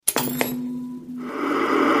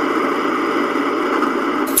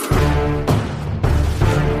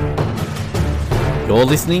You're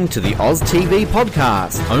listening to the Oz TV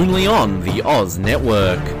podcast, only on the Oz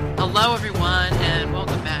Network. Hello, everyone, and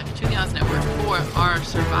welcome back to the Oz Network for our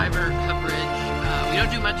Survivor coverage. We don't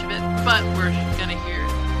do much of it, but we're going to here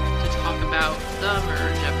to talk about the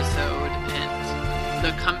merge episode and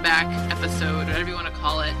the comeback episode, whatever you want to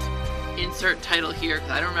call it. Insert title here,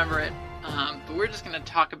 because I don't remember it. But we're just going to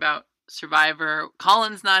talk about Survivor.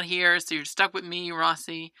 Colin's not here, so you're stuck with me,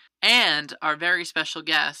 Rossi, and our very special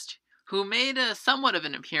guest, who made a somewhat of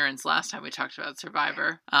an appearance last time we talked about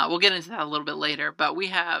Survivor. We'll get into that a little bit later, but we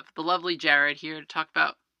have the lovely Jared here to talk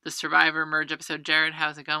about the Survivor merge episode. Jared,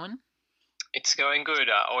 how's it going? It's going good.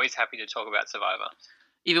 Always happy to talk about Survivor.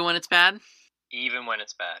 Even when it's bad? Even when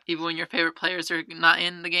it's bad. Even when your favorite players are not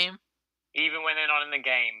in the game? Even when they're not in the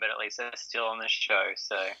game, but at least they're still on the show,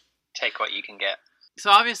 so take what you can get. So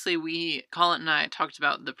obviously Colin and I talked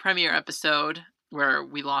about the premiere episode where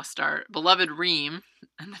we lost our beloved Reem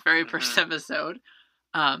in the very first episode.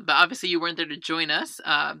 But obviously you weren't there to join us.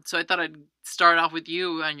 So I thought I'd start off with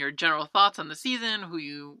you on your general thoughts on the season, who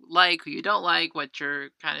you like, who you don't like, what your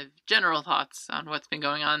kind of general thoughts on what's been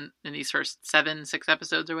going on in these first 6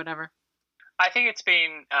 episodes or whatever. I think it's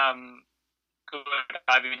been good.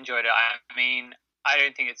 I've enjoyed it. I mean, I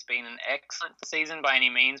don't think it's been an excellent season by any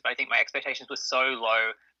means, but I think my expectations were so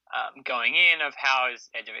low going in of how is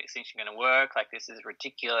Edge of Extinction going to work. Like, this is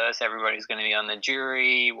ridiculous. Everybody's going to be on the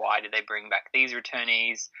jury. Why did they bring back these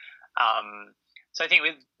returnees? So I think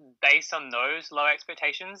based on those low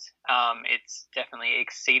expectations, it's definitely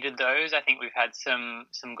exceeded those. I think we've had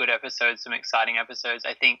some good episodes, some exciting episodes.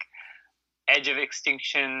 I think Edge of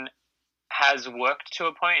Extinction has worked to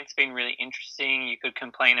a point. It's been really interesting. You could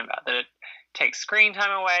complain about that it takes screen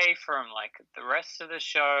time away from like the rest of the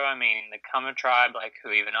show. I mean, the Kama tribe, like,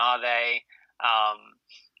 who even are they?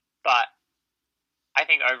 But I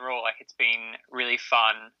think overall, like, it's been really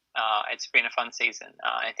fun. It's been a fun season.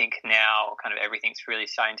 I think now kind of everything's really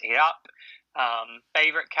starting to heat up.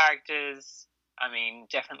 Favorite characters, I mean,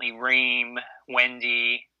 definitely Reem,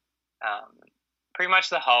 Wendy, pretty much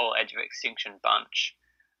the whole Edge of Extinction bunch.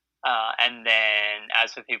 And then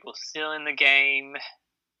as for people still in the game,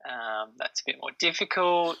 that's a bit more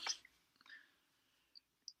difficult.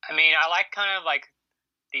 I mean, I like kind of like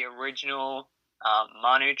the original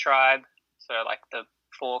Manu tribe, so like the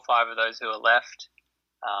 4 or 5 of those who are left.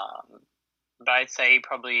 But I'd say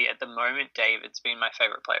probably at the moment, David's been my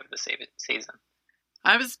favorite player of the season.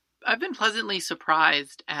 I've been pleasantly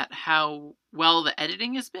surprised at how well the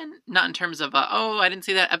editing has been. Not in terms of, I didn't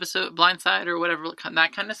see that episode, Blindside or whatever,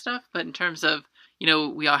 that kind of stuff. But in terms of,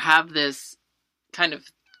 we all have this kind of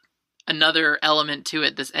another element to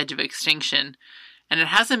it, this Edge of Extinction. And it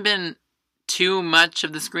hasn't been too much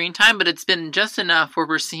of the screen time, but it's been just enough where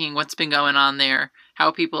we're seeing what's been going on there,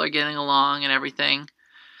 how people are getting along and everything.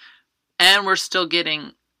 And we're still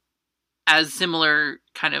getting as similar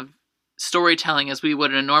kind of storytelling as we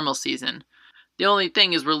would in a normal season. The only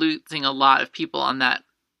thing is we're losing a lot of people on that,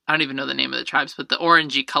 I don't even know the name of the tribes, but the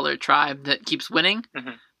orangey colored tribe that keeps winning.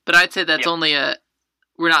 Mm-hmm. But I'd say that's only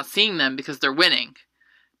we're not seeing them because they're winning.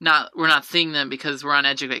 We're not seeing them because we're on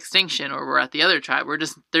Edge of Extinction or we're at the other tribe.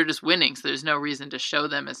 They're just winning, so there's no reason to show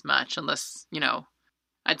them as much unless,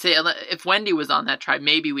 I'd say if Wendy was on that tribe,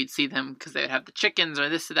 maybe we'd see them because they would have the chickens or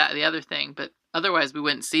this or that or the other thing, but otherwise we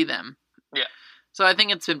wouldn't see them. Yeah. So I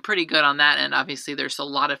think it's been pretty good on that end. Obviously, there's a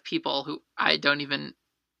lot of people who I don't even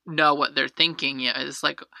know what they're thinking yet. It's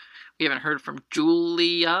like we haven't heard from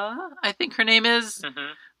Julia, I think her name is.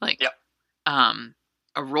 Mm-hmm.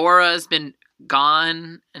 Aurora has been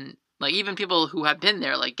gone, and like even people who have been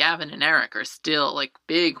there, like Gavin and Eric, are still like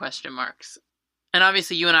big question marks. And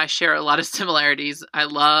obviously, you and I share a lot of similarities. I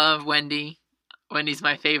love Wendy. Wendy's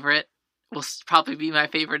my favorite. Will probably be my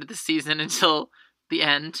favorite of the season until the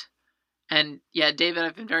end. And yeah, David,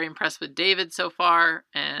 I've been very impressed with David so far,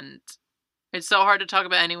 and it's so hard to talk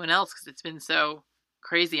about anyone else because it's been so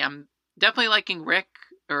crazy. I'm definitely liking Rick,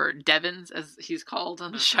 or Devins as he's called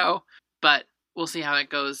on the show, but we'll see how it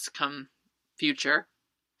goes come future.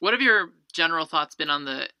 What have your general thoughts been on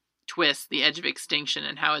the twist, the Edge of Extinction,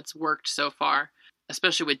 and how it's worked so far,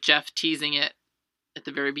 especially with Jeff teasing it at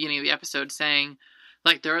the very beginning of the episode, saying,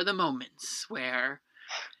 like, there are the moments where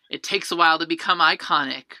it takes a while to become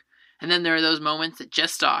iconic, and then there are those moments that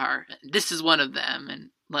just are. This is one of them, and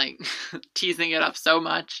like teasing it up so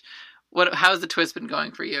much. How's the twist been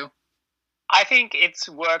going for you? I think it's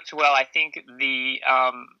worked well. I think the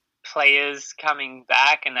players coming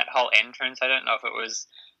back and that whole entrance, I don't know if it was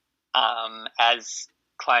as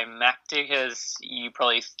climactic as you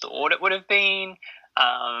probably thought it would have been.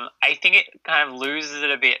 I think it kind of loses it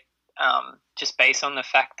a bit just based on the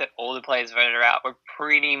fact that all the players voted her out were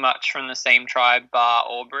pretty much from the same tribe, bar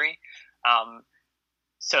Aubrey.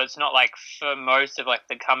 So it's not like for most of like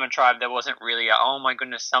the Kama tribe, there wasn't really a, oh my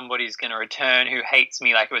goodness, somebody's going to return who hates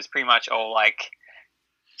me. Like it was pretty much all like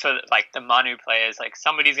for like the Manu players, like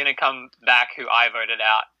somebody's going to come back who I voted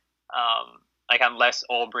out. Like unless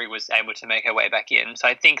Aubrey was able to make her way back in. So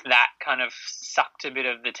I think that kind of sucked a bit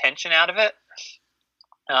of the tension out of it.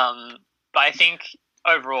 But I think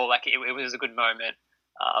overall, like it was a good moment.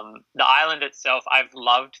 The island itself, I've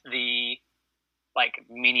loved the like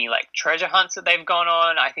mini like treasure hunts that they've gone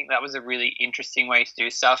on. I think that was a really interesting way to do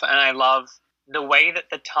stuff, and I love the way that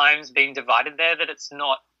the time's being divided there. That it's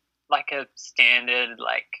not like a standard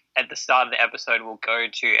like at the start of the episode we'll go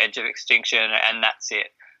to Edge of Extinction and that's it.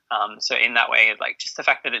 So in that way, like just the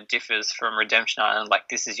fact that it differs from Redemption Island, like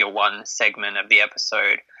this is your one segment of the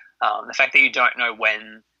episode. The fact that you don't know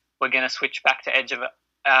when we're going to switch back to Edge of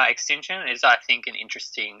Extinction is, I think, an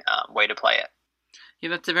interesting way to play it. Yeah,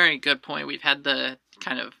 that's a very good point. We've had the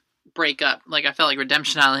kind of breakup. Like, I felt like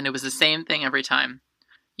Redemption Island, it was the same thing every time.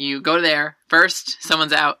 You go there, first,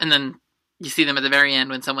 someone's out, and then you see them at the very end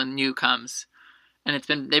when someone new comes. And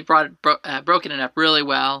they've broken it up really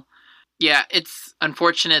well. Yeah, it's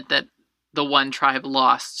unfortunate that the one tribe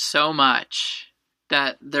lost so much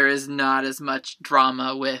that there is not as much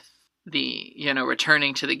drama with the,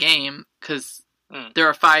 returning to the game, because there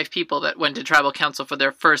are 5 people that went to tribal council for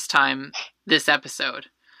their first time this episode.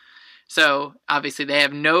 So, obviously, they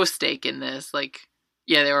have no stake in this. Like,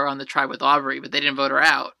 yeah, they were on the tribe with Aubrey, but they didn't vote her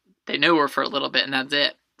out. They knew her for a little bit, and that's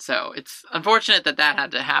it. So, it's unfortunate that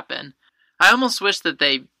had to happen. I almost wish that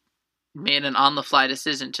they made an on-the-fly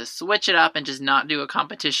decision to switch it up and just not do a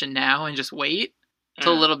competition now and just wait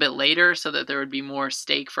till a little bit later so that there would be more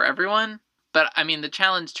stake for everyone. But, I mean, the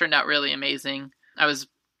challenge turned out really amazing. I was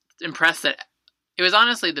impressed that it was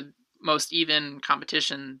honestly the most even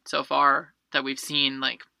competition so far that we've seen.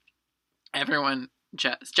 Like, everyone,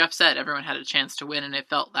 Jeff said, everyone had a chance to win, and it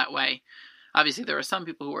felt that way. Obviously, there were some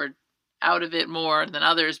people who were out of it more than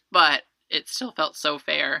others, but it still felt so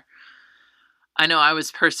fair. I know I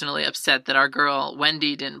was personally upset that our girl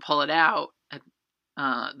Wendy didn't pull it out at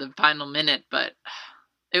the final minute, but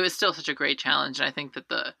it was still such a great challenge, and I think that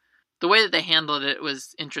the way that they handled it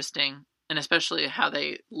was interesting, and especially how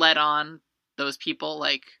they led on those people,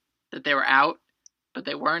 like, that they were out, but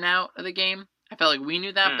they weren't out of the game. I felt like we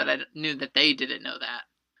knew that, but I knew that they didn't know that.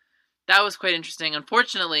 That was quite interesting.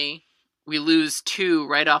 Unfortunately, we lose 2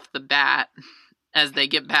 right off the bat as they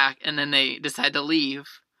get back, and then they decide to leave.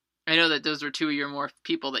 I know that those were 2 of your more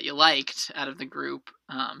people that you liked out of the group,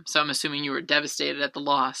 so I'm assuming you were devastated at the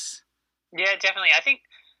loss. Yeah, definitely. I think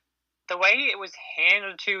the way it was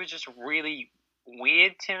handled too was just really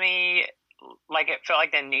weird to me. Like, it felt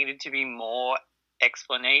like there needed to be more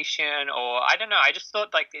explanation, or I don't know. I just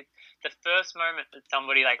thought like the first moment that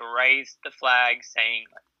somebody like raised the flag saying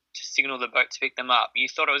like, to signal the boat to pick them up, you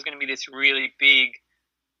thought it was going to be this really big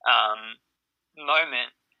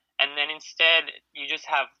moment. And then instead, you just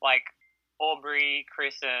have, like, Aubrey,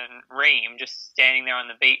 Chris, and Reem just standing there on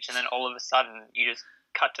the beach, and then all of a sudden, you just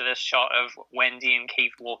cut to this shot of Wendy and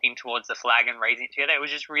Keith walking towards the flag and raising it together. It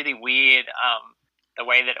was just really weird, the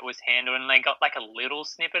way that it was handled, and they got, like, a little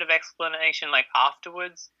snippet of explanation, like,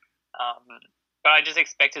 afterwards. But I just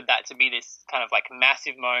expected that to be this kind of, like,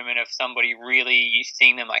 massive moment of somebody really, you've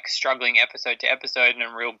seen them, like, struggling episode to episode and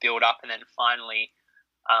a real build-up, and then finally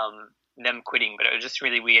them quitting. But it was just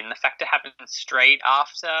really weird, and the fact it happened straight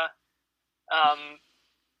after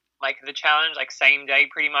like the challenge, like same day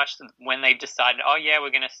pretty much, when they decided, oh yeah,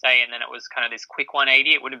 we're going to stay, and then it was kind of this quick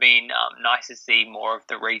 180. It would have been nice to see more of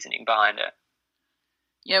the reasoning behind it.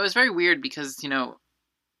 Yeah, it was very weird because,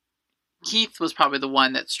 Keith was probably the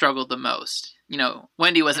one that struggled the most.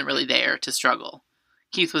 Wendy wasn't really there to struggle.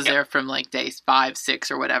 Keith was there from like days 5,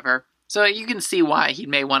 6 or whatever. So you can see why he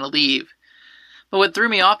may want to leave. But what threw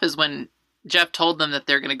me off is when Jeff told them that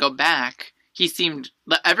they're going to go back,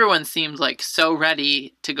 everyone seemed like so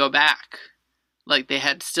ready to go back. Like they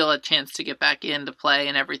had still a chance to get back into play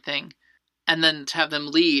and everything. And then to have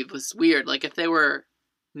them leave was weird. Like if they were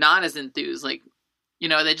not as enthused, like,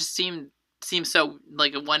 they just seemed so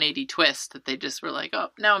like a 180 twist that they just were like, oh,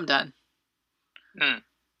 now I'm done.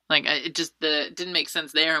 Like it didn't make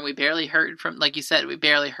sense there. And we barely heard from, like you said, we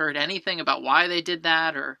barely heard anything about why they did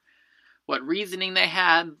that or what reasoning they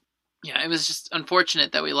had. Yeah, it was just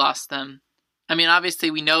unfortunate that we lost them. I mean, obviously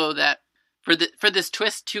we know that for this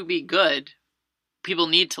twist to be good, people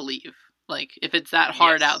need to leave. Like, if it's that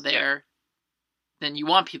hard out there, then you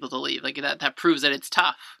want people to leave. Like, that proves that it's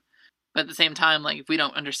tough. But at the same time, like, if we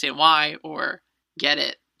don't understand why or get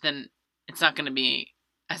it, then it's not going to be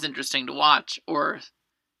as interesting to watch, or,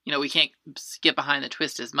 we can't get behind the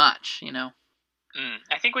twist as much,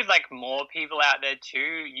 I think with like more people out there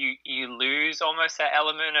too, you lose almost that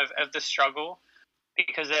element of the struggle,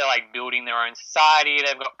 because they're like building their own society.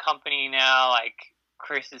 They've got company now. Like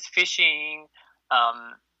Chris is fishing.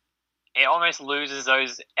 It almost loses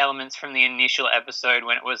those elements from the initial episode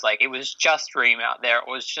when it was just Reem out there. It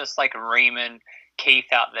was just like Reem and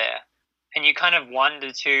Keith out there, and you kind of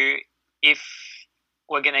wonder too if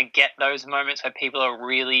we're going to get those moments where people are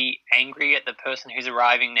really angry at the person who's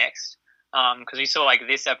arriving next. Because we saw like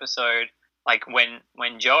this episode, like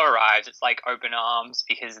when Joe arrives, it's like open arms,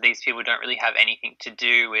 because these people don't really have anything to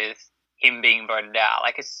do with him being voted out.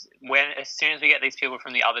 Like as soon as we get these people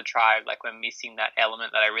from the other tribe, like we're missing that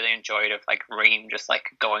element that I really enjoyed of like Reem just like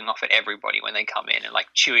going off at everybody when they come in and like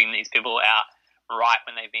chewing these people out right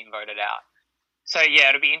when they've been voted out. So yeah,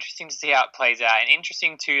 it'll be interesting to see how it plays out, and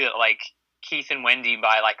interesting too that like Keith and Wendy,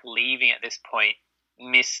 by like leaving at this point,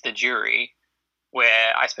 miss the jury,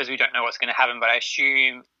 where I suppose we don't know what's going to happen, but I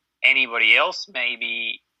assume anybody else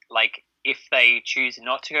maybe, like if they choose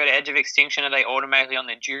not to go to Edge of Extinction, are they automatically on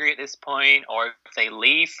the jury at this point? Or if they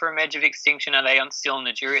leave from Edge of Extinction, are they still on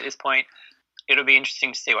the jury at this point? It'll be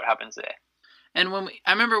interesting to see what happens there. And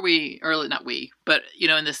I remember but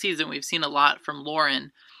in the season we've seen a lot from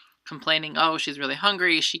Lauren complaining, oh, she's really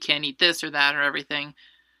hungry, she can't eat this or that or everything.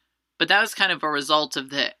 But that was kind of a result of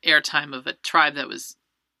the airtime of a tribe that was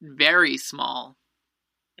very small.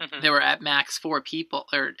 Mm-hmm. They were at max 4 people,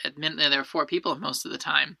 or admittedly there were 4 people most of the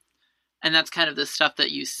time. And that's kind of the stuff that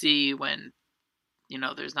you see when,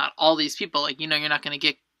 there's not all these people. Like, you're not going to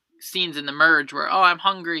get scenes in the merge where, oh, I'm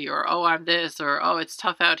hungry, or oh, I'm this, or oh, it's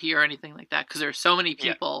tough out here, or anything like that, because there's so many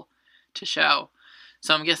people to show.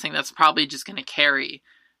 So I'm guessing that's probably just going to carry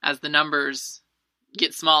as the numbers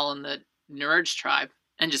get small in the merge tribe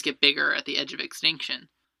and just get bigger at the Edge of Extinction.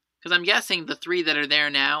 Because I'm guessing the 3 that are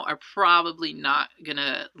there now are probably not going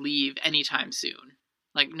to leave anytime soon.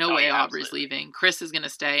 Like, no way Aubrey's absolutely leaving. Chris is going to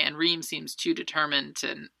stay, and Reem seems too determined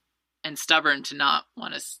and stubborn to not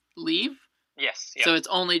want to leave. Yes. So it's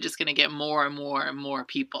only just going to get more and more and more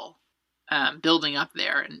people building up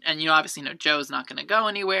there. And obviously, Joe's not going to go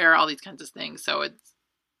anywhere, all these kinds of things. So it's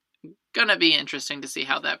going to be interesting to see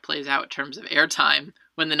how that plays out in terms of airtime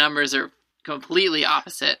when the numbers are completely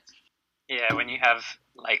opposite. Yeah, when you have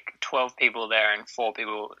like 12 people there and 4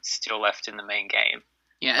 people still left in the main game.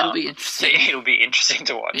 Yeah, it'll be interesting. It'll be interesting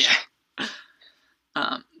to watch.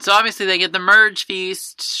 Yeah. So obviously they get the merge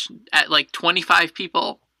feast at like 25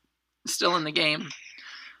 people still in the game.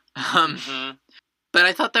 But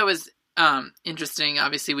I thought that was interesting.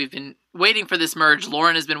 Obviously we've been waiting for this merge.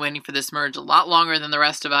 Lauren has been waiting for this merge a lot longer than the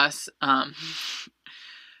rest of us. And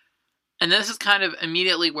this is kind of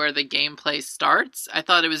immediately where the gameplay starts. I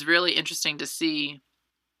thought it was really interesting to see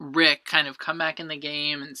Rick kind of come back in the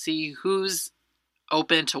game and see who's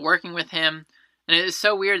open to working with him. And it is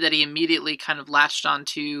so weird that he immediately kind of latched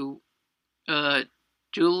onto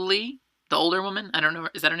Julie, the older woman. I don't know.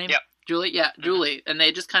 Is that her name? Yep. Julie? Yeah, mm-hmm. Julie. And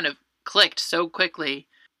they just kind of clicked so quickly.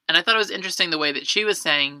 And I thought it was interesting the way that she was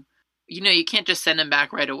saying, you can't just send him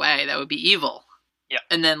back right away. That would be evil. Yeah.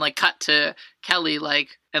 And then like cut to Kelly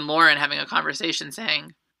and Lauren having a conversation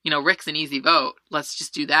saying, Rick's an easy vote. Let's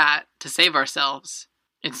just do that to save ourselves.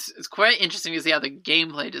 It's quite interesting to see how the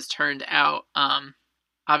gameplay just turned out.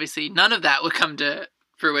 Obviously, none of that would come to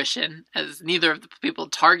fruition, as neither of the people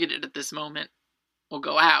targeted at this moment will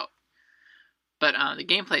go out. But the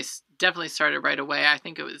gameplay definitely started right away. I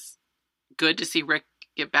think it was good to see Rick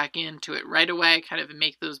get back into it right away, kind of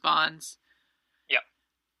make those bonds. Yep.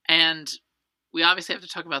 And we obviously have to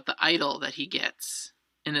talk about the idol that he gets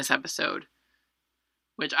in this episode,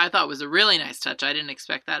 which I thought was a really nice touch. I didn't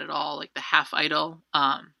expect that at all, like the half idol,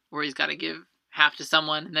 where he's got to give half to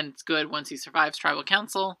someone, and then it's good once he survives tribal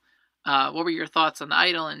council. What were your thoughts on the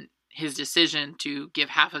idol and his decision to give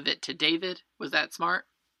half of it to David? Was that smart?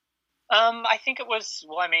 I think it was,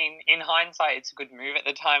 in hindsight, it's a good move. At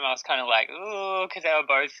the time, I was kind of like, ooh, because they were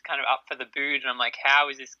both kind of up for the boot, and I'm like, how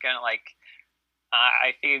is this going to,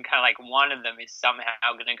 I figured kind of like one of them is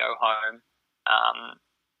somehow going to go home.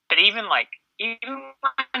 But even when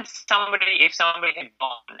if somebody had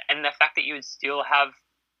gone, and the fact that you would still have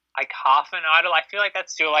like half an idol, I feel like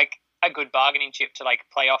that's still like a good bargaining chip to like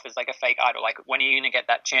play off as like a fake idol. Like, when are you going to get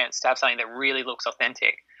that chance to have something that really looks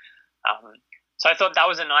authentic? So I thought that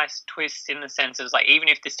was a nice twist in the sense of like, even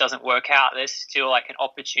if this doesn't work out, there's still like an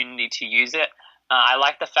opportunity to use it. I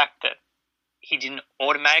like the fact that he didn't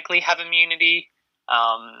automatically have immunity,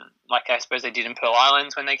 like I suppose they did in Pearl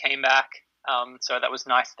Islands when they came back. So that was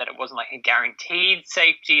nice that it wasn't like a guaranteed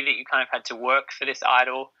safety that you kind of had to work for this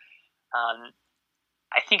idol.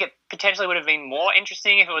 I think it potentially would have been more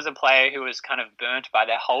interesting if it was a player who was kind of burnt by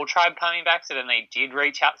their whole tribe coming back, so then they did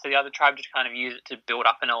reach out to the other tribe to kind of use it to build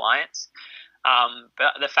up an alliance.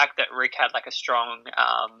 But the fact that Rick had like a strong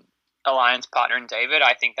alliance partner in David,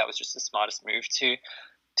 I think that was just the smartest move to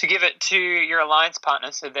give it to your alliance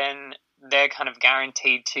partner, so then they're kind of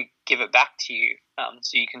guaranteed to give it back to you,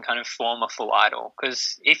 so you can kind of form a full idol.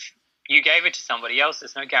 Because if you gave it to somebody else,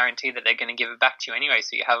 there's no guarantee that they're going to give it back to you anyway,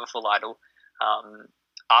 so you have a full idol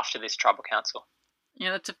after this tribal council.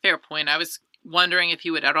 Yeah, that's a fair point. I was wondering if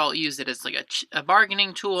he would at all use it as like a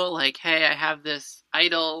bargaining tool, like, hey, I have this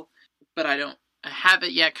idol, but I don't have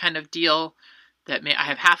it yet kind of deal. That I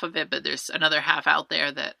have half of it, but there's another half out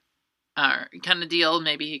there that kind of deal.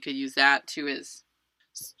 Maybe he could use that to his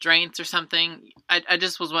strengths or something. I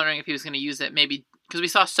just was wondering if he was going to use it, maybe, because we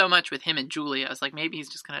saw so much with him and Julie. I was like, maybe he's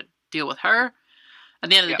just going to deal with her. At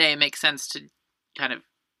the end of the day, it makes sense to kind of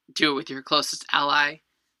do it with your closest ally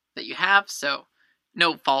that you have, so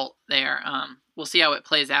no fault there. We'll see how it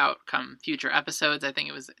plays out come future episodes. I think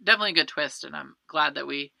it was definitely a good twist, and I'm glad that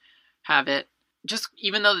we have it. Just,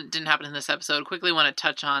 even though it didn't happen in this episode, quickly want to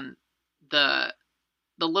touch on the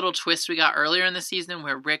little twist we got earlier in the season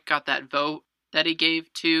where Rick got that vote that he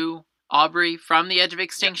gave to Aubrey from the Edge of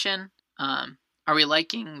Extinction. Are we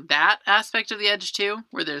liking that aspect of the Edge too,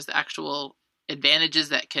 where there's the actual advantages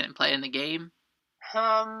that can play in the game?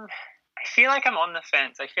 I feel like I'm on the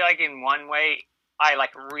fence. I feel like in one way, I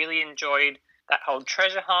like really enjoyed that whole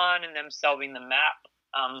treasure hunt and them solving the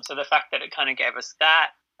map. So the fact that it kind of gave us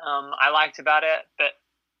that, I liked about it. But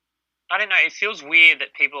I don't know, it feels weird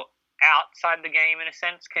that people outside the game, in a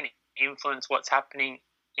sense, can influence what's happening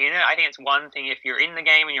in it. I think it's one thing if you're in the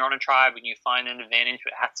game and you're on a tribe and you find an advantage,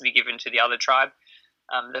 but it has to be given to the other tribe.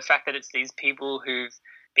 The fact that it's these people who've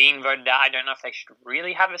been voted out, I don't know if they should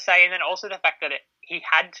really have a say. And then also the fact that he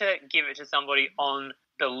had to give it to somebody on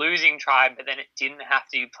the losing tribe, but then it didn't have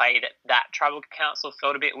to be played at that tribal council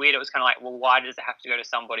felt a bit weird. It was kind of like, well, why does it have to go to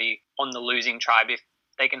somebody on the losing tribe if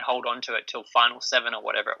they can hold on to it till final 7 or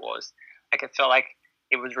whatever it was? Like, it felt like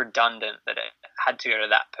it was redundant that it had to go to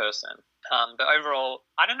that person. But overall,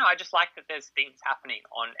 I don't know, I just like that there's things happening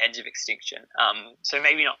on Edge of Extinction. So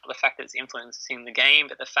maybe not the fact that it's influencing the game,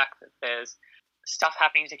 but the fact that there's stuff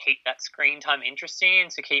happening to keep that screen time interesting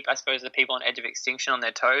and to keep, I suppose, the people on Edge of Extinction on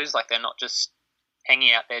their toes, like they're not just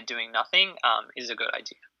hanging out there doing nothing, is a good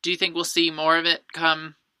idea. Do you think we'll see more of it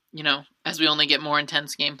come, as we only get more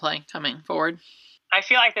intense gameplay coming forward? I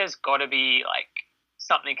feel like there's got to be, like,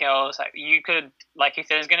 something else. Like, you could, like, if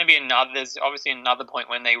there's going to be there's obviously another point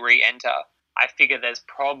when they re-enter, I figure there's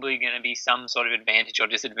probably going to be some sort of advantage or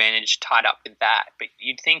disadvantage tied up with that. But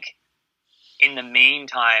you'd think in the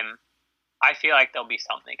meantime, I feel like there'll be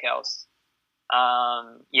something else.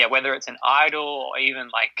 Whether it's an idol or even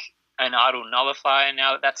like an idol nullifier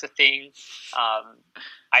now that that's a thing.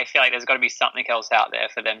 I feel like there's got to be something else out there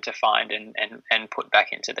for them to find and put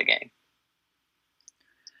back into the game.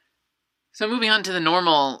 So moving on to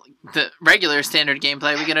the regular standard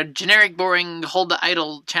gameplay, we get a generic, boring, hold the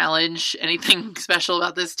idol challenge. Anything special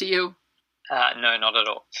about this to you? No, not at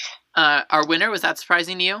all. Our winner, was that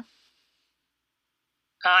surprising to you?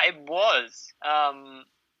 It was.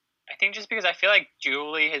 I think just because I feel like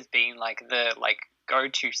Julie has been like the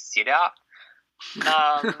go-to sit-out,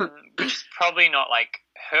 which is probably not like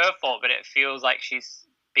her fault, but it feels like she's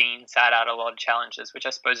been sat out a lot of challenges, which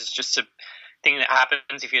I suppose is just a thing that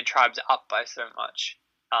happens if your tribe's up by so much.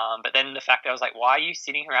 But then the fact that I was like, why are you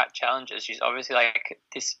sitting her out challenges? She's obviously like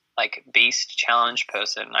this like beast challenge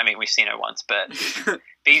person. I mean, we've seen her once, but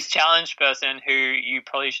beast challenge person who you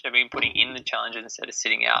probably should have been putting in the challenges instead of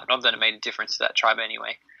sitting out. Not that it made a difference to that tribe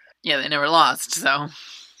anyway. Yeah, they never lost, so.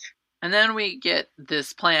 And then we get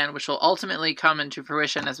this plan, which will ultimately come into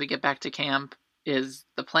fruition as we get back to camp, is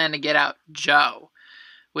the plan to get out Joe,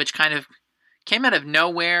 which kind of came out of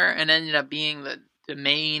nowhere and ended up being the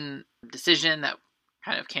main decision that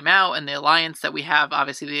kind of came out, and the alliance that we have,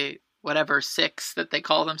 obviously the whatever 6 that they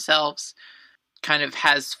call themselves, kind of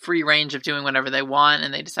has free range of doing whatever they want,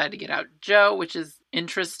 and they decided to get out Joe, which is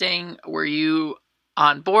interesting. Were you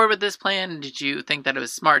on board with this plan? Did you think that it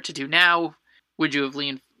was smart to do now?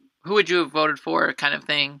 Who would you have voted for, kind of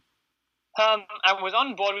thing? I was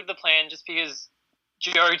on board with the plan just because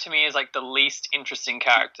Joe to me is like the least interesting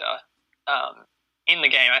character in the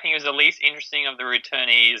game. I think it was the least interesting of the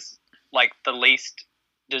returnees, like the least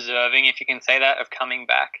deserving, if you can say that, of coming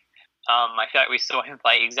back. I feel like we saw him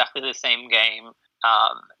play exactly the same game,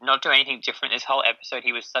 not do anything different this whole episode.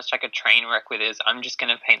 He was such like a train wreck with his, I'm just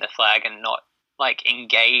going to paint the flag and not like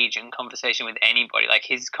engage in conversation with anybody. Like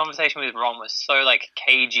his conversation with Ron was so like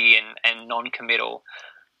cagey and non-committal.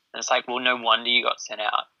 And it's like, well, no wonder you got sent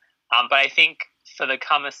out. But I think for the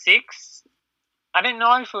Kama 6, I don't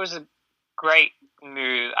know if it was a great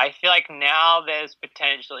move. I feel like now there's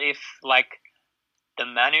potential if, like, the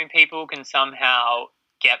Manu people can somehow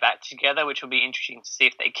get back together, which will be interesting to see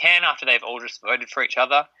if they can after they've all just voted for each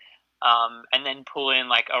other. And then pull in,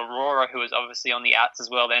 like, Aurora, who is obviously on the outs as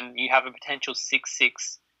well. Then you have a potential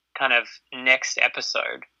 6-6 kind of next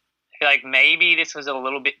episode. I feel like maybe this was a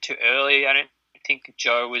little bit too early. I don't think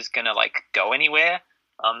Joe was going to, like, go anywhere.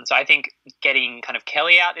 So I think getting kind of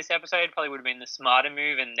Kelly out this episode probably would have been the smarter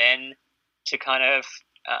move, and then to kind of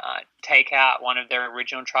take out one of their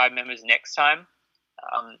original tribe members next time,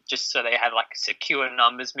 just so they had, like, secure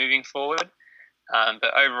numbers moving forward.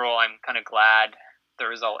 But overall, I'm kind of glad the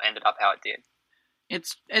result ended up how it did.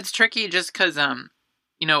 It's tricky just because,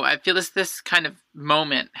 I feel this kind of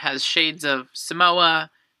moment has shades of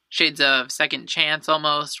Samoa, shades of Second Chance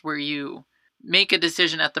almost, where you make a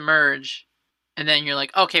decision at the merge, and then you're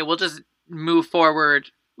like, okay, we'll just move forward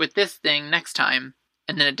with this thing next time,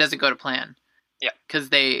 and then it doesn't go to plan. Yeah. Because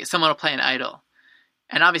someone will play an idol.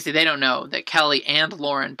 And obviously they don't know that Kelly and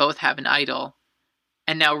Lauren both have an idol,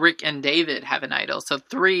 and now Rick and David have an idol. So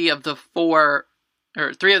 3 of the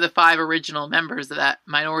 5 original members of that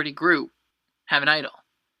minority group have an idol.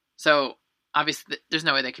 So obviously there's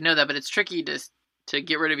no way they can know that, but it's tricky to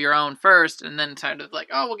get rid of your own first and then kind of like,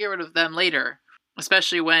 oh, we'll get rid of them later.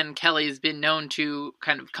 Especially when Kelly's been known to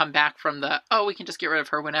kind of come back from we can just get rid of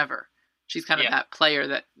her whenever. She's kind of that player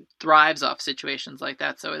that thrives off situations like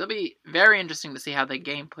that. So it'll be very interesting to see how the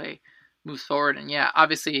gameplay moves forward. And yeah,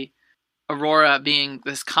 obviously Aurora being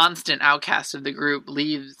this constant outcast of the group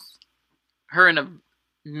leaves her in a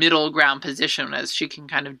middle ground position as she can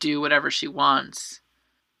kind of do whatever she wants.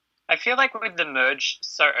 I feel like with the merge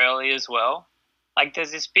so early as well, like,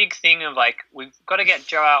 there's this big thing of, like, we've got to get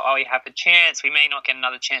Joe out while we have a chance. We may not get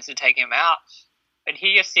another chance to take him out. But here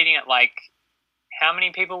you're sitting at, like, how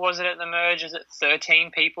many people was it at the merge? Is it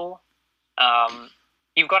 13 people?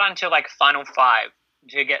 You've got until, like, final 5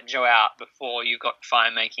 to get Joe out before you've got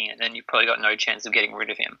fire making it. Then you've probably got no chance of getting rid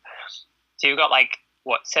of him. So you've got, like,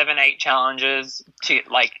 7-8 challenges to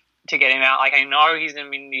get him out. Like, I know he's an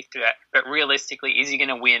immunity threat, but realistically, is he going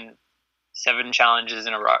to win 7 challenges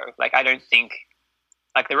in a row? Like, I don't think...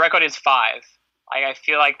 Like, the record is 5. I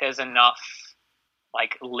feel like there's enough,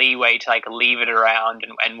 like, leeway to, like, leave it around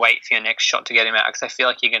and wait for your next shot to get him out, because I feel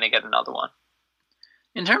like you're going to get another one.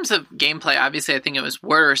 In terms of gameplay, obviously I think it was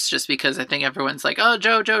worse just because I think everyone's like, oh,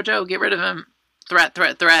 Joe, get rid of him. Threat.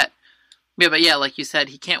 Yeah, but yeah, like you said,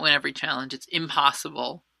 he can't win every challenge. It's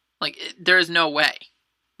impossible. Like, there is no way.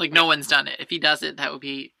 Like, no one's done it. If he does it, that would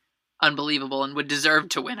be unbelievable and would deserve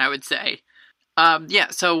to win, I would say.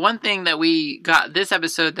 So one thing that we got this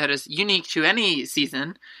episode that is unique to any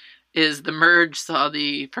season is the merge saw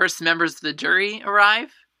the first members of the jury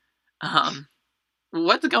arrive.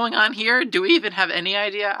 What's going on here? Do we even have any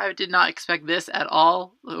idea? I did not expect this at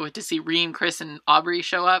all, to see Reem, Chris, and Aubrey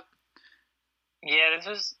show up. Yeah,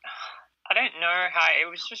 I don't know how, it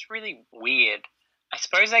was just really weird. I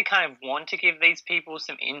suppose they kind of want to give these people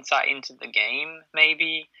some insight into the game,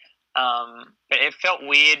 maybe. But it felt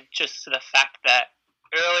weird just to the fact that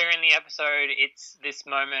earlier in the episode, it's this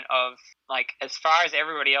moment of, like, as far as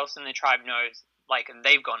everybody else in the tribe knows, like,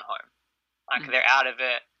 they've gone home. Like, they're out of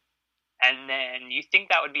it. And then you think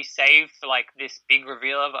that would be saved for, like, this big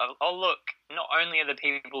reveal of, oh, look, not only are the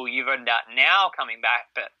people you voted out now coming back,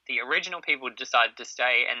 but the original people decided to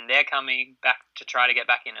stay, and they're coming back to try to get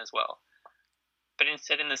back in as well. But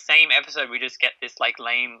instead, in the same episode, we just get this, like,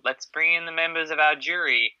 lame, let's bring in the members of our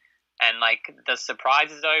jury. And, like, the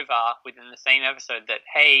surprise is over within the same episode that,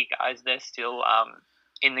 hey, guys, they're still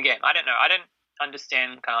in the game. I don't know. I don't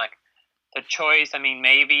understand kind of, like, the choice. I mean,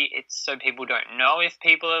 maybe it's so people don't know if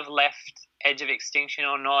people have left Edge of Extinction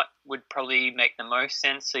or not would probably make the most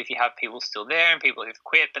sense. So if you have people still there and people who've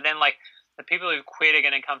quit. But then, like, the people who've quit are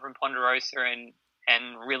going to come from Ponderosa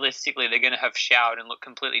and realistically they're going to have showered and look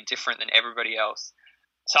completely different than everybody else.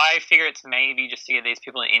 So I figure it's maybe just to give these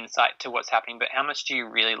people an insight to what's happening, but how much do you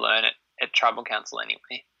really learn at Tribal Council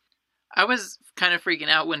anyway? I was kind of freaking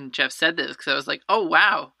out when Jeff said this, because I was like, oh,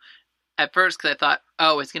 wow. At first, because I thought,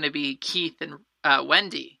 oh, it's going to be Keith and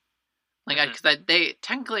Wendy. Like, because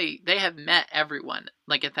they have met everyone,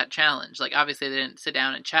 like, at that challenge. Like, obviously they didn't sit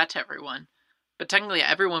down and chat to everyone, but technically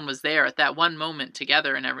everyone was there at that one moment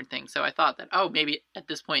together and everything. So I thought that, oh, maybe at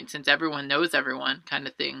this point, since everyone knows everyone kind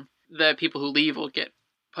of thing, the people who leave will get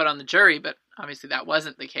put on the jury, but obviously that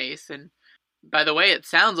wasn't the case. And by the way, it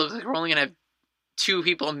sounds like we're only going to have 2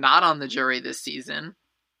 people not on the jury this season.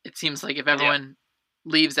 It seems like if everyone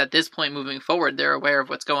leaves at this point moving forward, they're aware of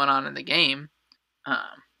what's going on in the game.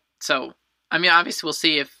 So, I mean, obviously we'll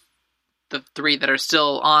see if the 3 that are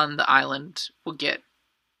still on the island will get a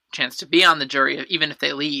chance to be on the jury, even if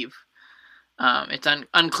they leave. It's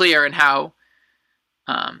unclear in how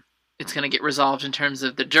it's going to get resolved in terms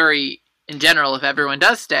of the jury in general if everyone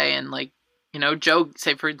does stay. And, like, you know, Joe,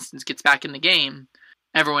 say, for instance, gets back in the game.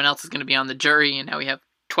 Everyone else is going to be on the jury, and now we have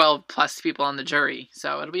 12 plus people on the jury.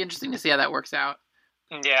 So it'll be interesting to see how that works out.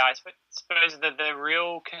 Yeah, I suppose that the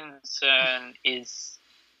real concern is,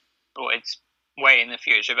 or it's way in the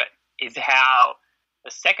future, but is how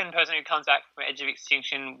the second person who comes back from Edge of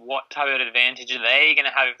Extinction, what type of advantage are they going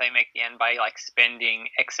to have if they make the end by, like, spending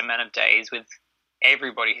X amount of days with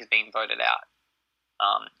everybody who's been voted out,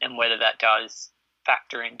 and whether that does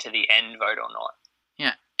factor into the end vote or not.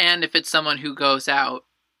 Yeah, and if it's someone who goes out,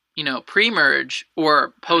 you know, pre-merge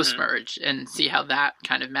or post-merge, and see how that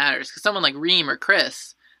kind of matters. Because someone like Reem or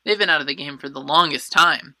Chris, they've been out of the game for the longest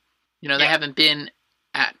time. You know, they haven't been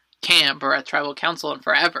at camp or at Tribal Council in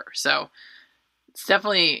forever. So it's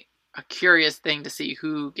definitely a curious thing to see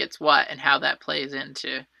who gets what and how that plays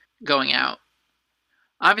into going out.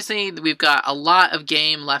 Obviously, we've got a lot of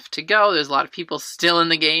game left to go. There's a lot of people still in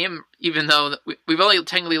the game, even though we've only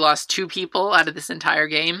technically lost 2 people out of this entire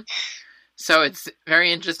game. So it's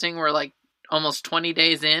very interesting. We're like almost 20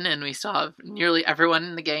 days in, and we still have nearly everyone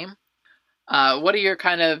in the game. What are your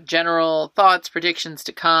kind of general thoughts, predictions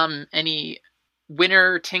to come? Any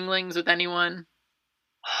winner tinglings with anyone?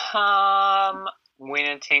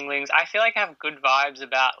 Winner tinglings. I feel like I have good vibes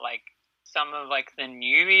about, like, some of, like, the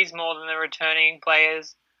newbies more than the returning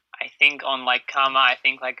players. I think on, like, Karma, I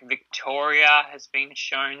think, like, Victoria has been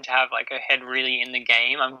shown to have, like, her head really in the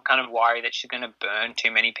game. I'm kind of worried that she's going to burn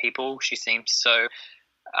too many people. She seems so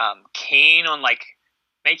keen on, like,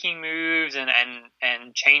 making moves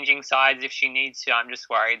and changing sides if she needs to. I'm just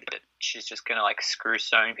worried that she's just going to, like, screw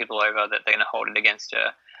so many people over that they're going to hold it against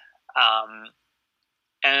her.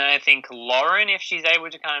 And I think Lauren, if she's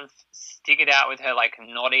able to kind of stick it out with her, like,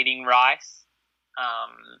 not eating rice,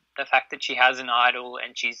 the fact that she has an idol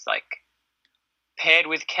and she's, like, paired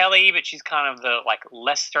with Kelly, but she's kind of the, like,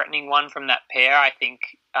 less threatening one from that pair, I think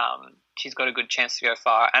she's got a good chance to go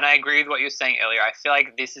far. And I agree with what you were saying earlier. I feel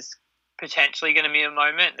like this is potentially going to be a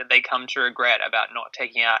moment that they come to regret about not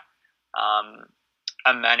taking out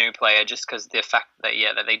a Manu player, just because the fact that,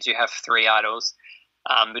 that they do have 3 idols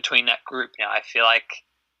between that group now. I feel like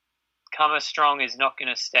Karma Strong is not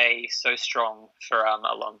going to stay so strong for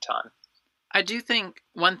a long time. I do think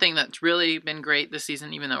one thing that's really been great this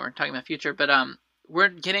season, even though we're talking about future, but we're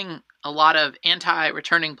getting a lot of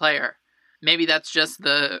anti-returning player. Maybe that's just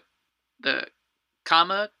the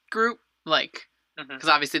Karma group, like, because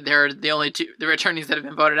obviously they're the only 2, the returnees that have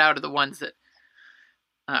been voted out are the ones that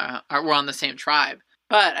were on the same tribe.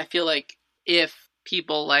 But I feel like if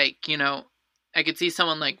people like, you know, I could see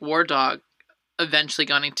someone like War Dog eventually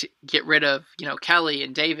going to get rid of, you know, Kelly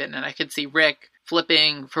and David, and I could see Rick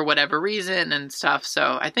flipping for whatever reason and stuff.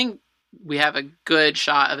 So I think we have a good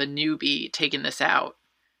shot of a newbie taking this out,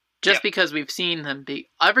 just because we've seen them be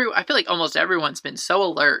I feel like almost everyone's been so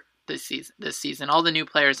alert this season. All the new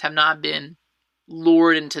players have not been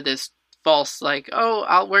lured into this false, like, oh,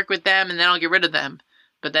 I'll work with them and then I'll get rid of them,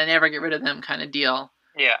 but then never get rid of them kind of deal.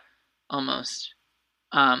 Yeah, almost.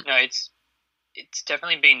 No, it's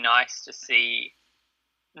definitely been nice to see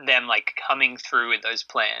them, like, coming through with those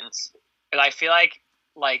plans. But I feel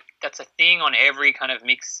like that's a thing on every kind of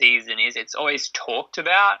mixed season, is it's always talked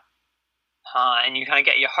about, and you kind of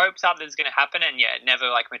get your hopes up that it's going to happen, and it never,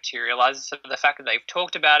 like, materializes. So the fact that they've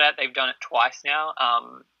talked about it, they've done it twice now,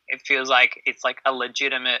 it feels like it's, like, a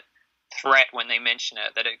legitimate threat when they mention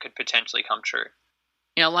it, that it could potentially come true.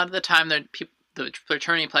 You know, a lot of the time the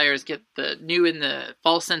returning players get the new in the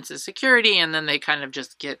false sense of security, and then they kind of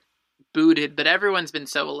just get booted. But everyone's been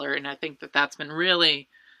so alert, and I think that that's been really,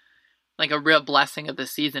 like, a real blessing of the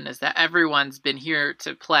season, is that everyone's been here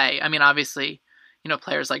to play. I mean, obviously, you know,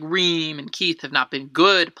 players like Reem and Keith have not been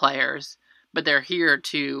good players, but they're here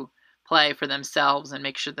to play for themselves and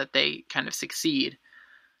make sure that they kind of succeed.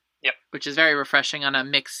 Yep. Which is very refreshing on a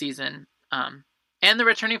mixed season. And the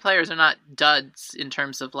returning players are not duds in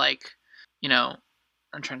terms of, like, you know,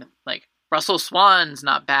 I'm trying to, like, Russell Swan's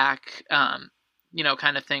not back, you know,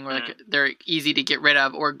 kind of thing where, like, they're easy to get rid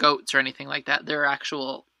of, or goats or anything like that. They're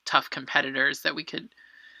actual tough competitors that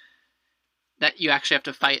you actually have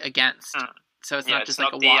to fight against. So it's not just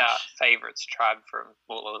like a wash. It's not the favorites tribe from,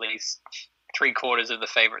 well, at least 3/4 of the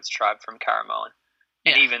favorites tribe from Caramoan.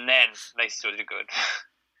 And even then, they still do good.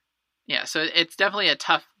 Yeah, so it's definitely a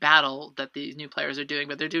tough battle that these new players are doing,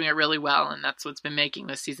 but they're doing it really well, and that's what's been making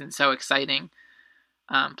this season so exciting.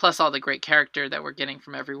 Plus all the great character that we're getting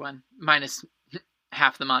from everyone, minus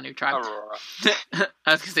half the Manu tribe. Aurora.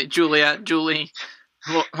 I was going to say Julia, Julie,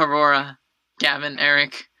 Aurora, Gavin,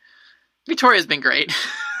 Eric. Victoria's been great.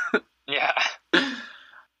 Yeah.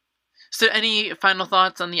 So any final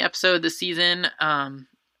thoughts on the episode, the season? Are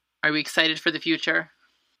we excited for the future?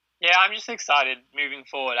 Yeah, I'm just excited moving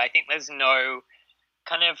forward. I think there's no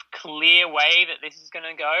kind of clear way that this is going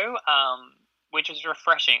to go, which is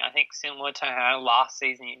refreshing. I think similar to how last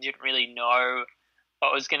season you didn't really know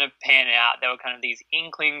what was going to pan out. There were kind of these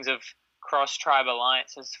inklings of cross-tribe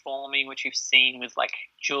alliances forming, which we've seen with like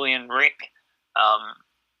Julie and Rick.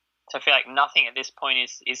 So I feel like nothing at this point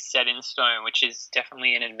is set in stone, which is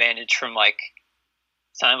definitely an advantage from like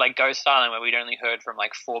something like Ghost Island, where we'd only heard from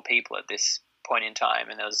like 4 people at this point in time,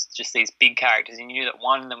 and there was just these big characters, and you knew that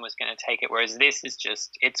one of them was going to take it, whereas this is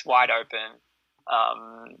just, it's wide open.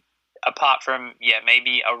 Apart from,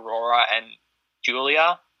 maybe Aurora and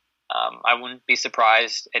Julia, I wouldn't be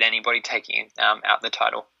surprised at anybody taking out the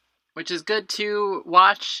title. Which is good to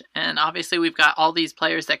watch, and obviously we've got all these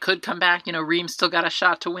players that could come back. You know, Reem still got a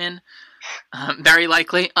shot to win. Very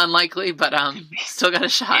likely, unlikely, but still got a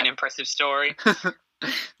shot. An impressive story.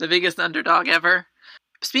 The biggest underdog ever.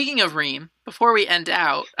 Speaking of Reem, before we end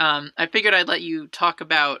out, I figured I'd let you talk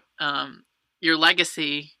about your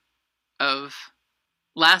legacy of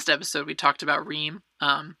last episode. We talked about Reem.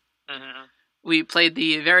 We played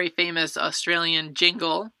the very famous Australian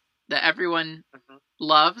jingle that everyone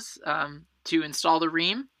loves to install the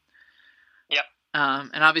Reem. Yep.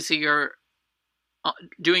 And obviously you're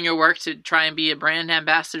doing your work to try and be a brand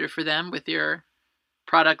ambassador for them with your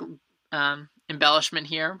product embellishment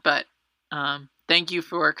here. But thank you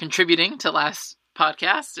for contributing to last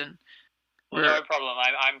podcast. And no problem.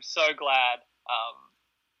 I'm so glad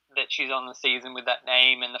that she's on the season with that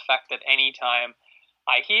name, and the fact that anytime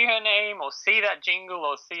I hear her name or see that jingle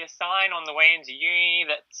or see a sign on the way into uni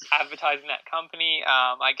that's advertising that company,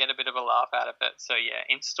 I get a bit of a laugh out of it. So yeah,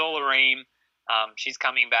 install a Reem. She's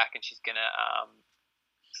coming back, and she's going to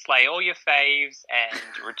slay all your faves and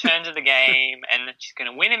return to the game, and then she's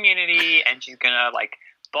going to win immunity, and she's going to like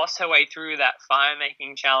boss her way through that fire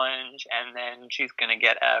making challenge, and then she's going to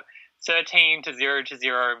get a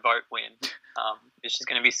 13-0-0 vote win. It's just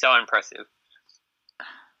going to be so impressive.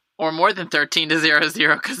 Or more than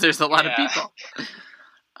 13-0-0, because there's a lot of people.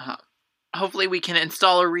 Hopefully we can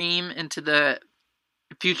install a Reem into the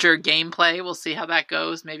future gameplay. We'll see how that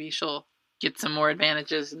goes. Maybe she'll get some more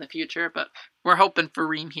advantages in the future, but we're hoping for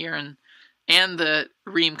Reem here and the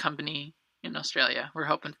Reem company in Australia.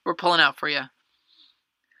 We're pulling out for you.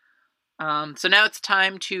 So now it's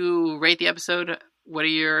time to rate the episode. What are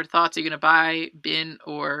your thoughts? Are you going to buy, bin,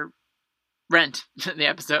 or rent the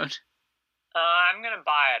episode? I'm going to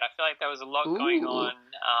buy it. I feel like there was a lot going on,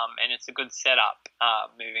 and it's a good setup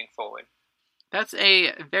moving forward. That's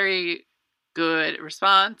a very good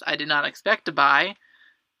response. I did not expect to buy,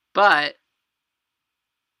 but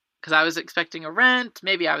because I was expecting a rent,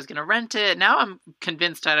 maybe I was going to rent it. Now I'm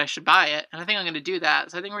convinced that I should buy it, and I think I'm going to do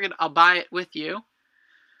that. So I think I'll buy it with you.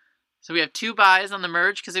 So we have 2 buys on the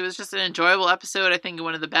merge because it was just an enjoyable episode. I think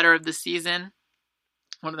one of the better of the season,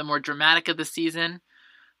 one of the more dramatic of the season.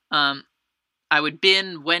 I would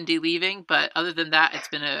bin Wendy leaving, but other than that, it's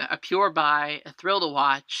been a pure buy, a thrill to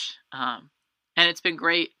watch, and it's been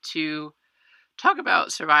great to talk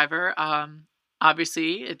about Survivor.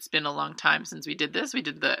 Obviously, it's been a long time since we did this. We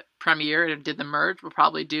did the premiere and did the merge. We'll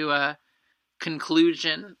probably do a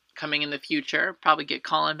conclusion coming in the future. Probably get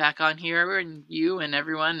Colin back on here and you and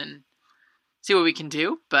everyone and see what we can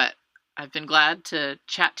do. But I've been glad to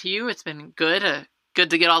chat to you. It's been good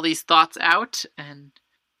to get all these thoughts out. And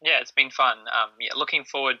yeah, it's been fun. Looking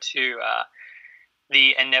forward to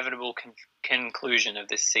the inevitable conclusion of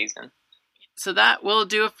this season. So that will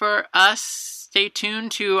do it for us. Stay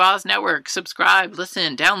tuned to Oz Network. Subscribe,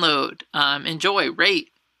 listen, download, enjoy,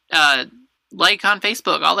 rate, like on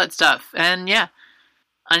Facebook, all that stuff. And yeah,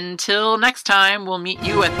 until next time, we'll meet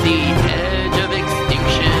you at the edge of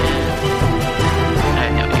extinction. I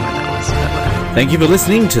have no idea what that was. Thank you for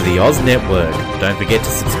listening to the Oz Network. Don't forget to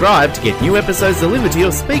subscribe to get new episodes delivered to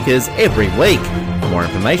your speakers every week. For more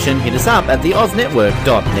information, hit us up at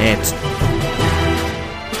theoznetwork.net.